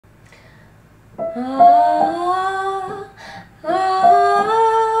Ah,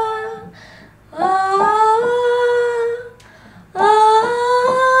 ah, ah,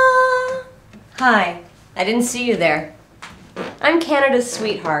 ah. Hi, I didn't see you there. I'm Canada's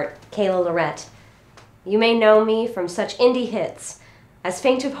sweetheart, Kayla Lorette. You may know me from such indie hits as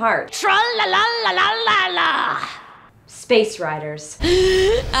Faint of Heart, Tra-la-la-la-la-la-la, Space Riders,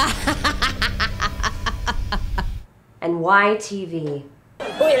 and YTV.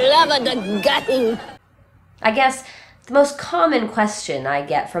 We love the gutting. I guess the most common question I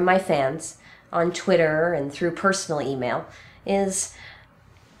get from my fans on Twitter and through personal email is,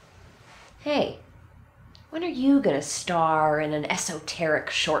 hey, when are you gonna star in an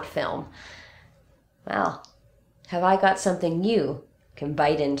esoteric short film? Well, have I got something you can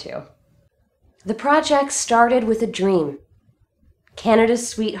bite into? The project started with a dream. Canada's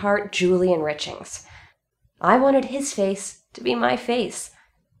sweetheart, Julian Richings. I wanted his face to be my face,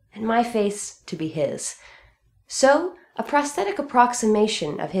 and my face to be his. So, a prosthetic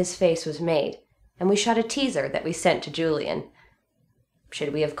approximation of his face was made, and we shot a teaser that we sent to Julian.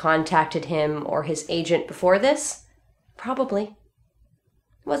 Should we have contacted him or his agent before this? Probably.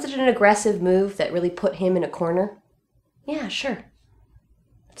 Was it an aggressive move that really put him in a corner? Yeah, sure.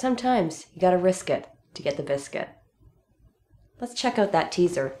 But sometimes you gotta risk it to get the biscuit. Let's check out that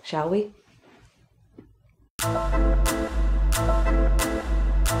teaser, shall we?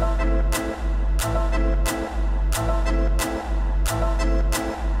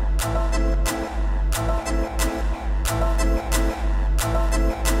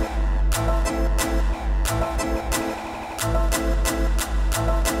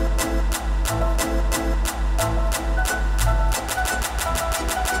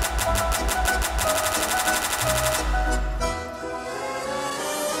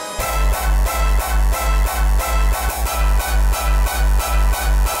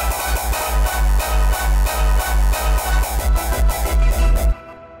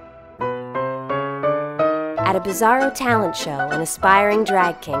 At a bizarro talent show, an aspiring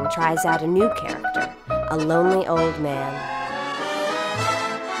drag king tries out a new character, a lonely old man.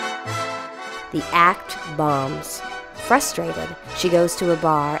 The act bombs. Frustrated, she goes to a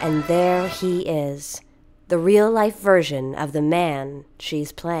bar, and there he is, the real-life version of the man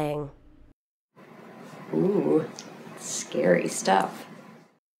she's playing. Ooh, scary stuff.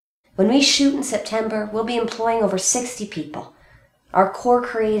 When we shoot in September, we'll be employing over 60 people. Our core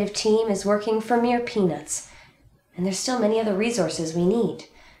creative team is working for mere peanuts. And there's still many other resources we need.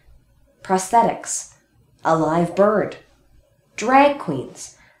 Prosthetics, a live bird, drag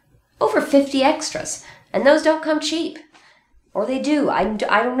queens, over 50 extras, and those don't come cheap. Or they do, I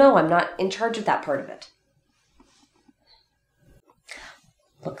don't know, I'm not in charge of that part of it.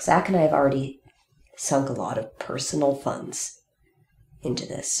 Look, Zack and I have already sunk a lot of personal funds into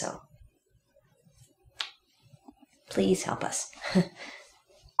this, so please help us.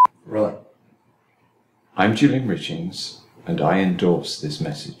 Right. I'm Julian Richings, and I endorse this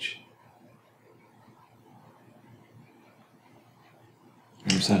message.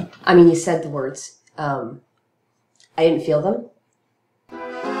 What was that? I mean, you said the words. I didn't feel them.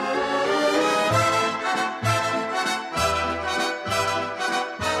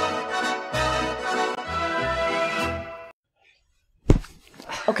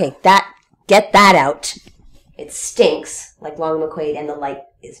 Okay, get that out. It stinks like Long McQuaid, and the light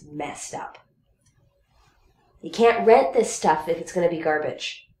is messed up. You can't rent this stuff if it's going to be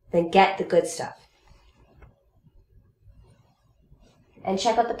garbage. Then get the good stuff. And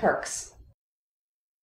check out the perks.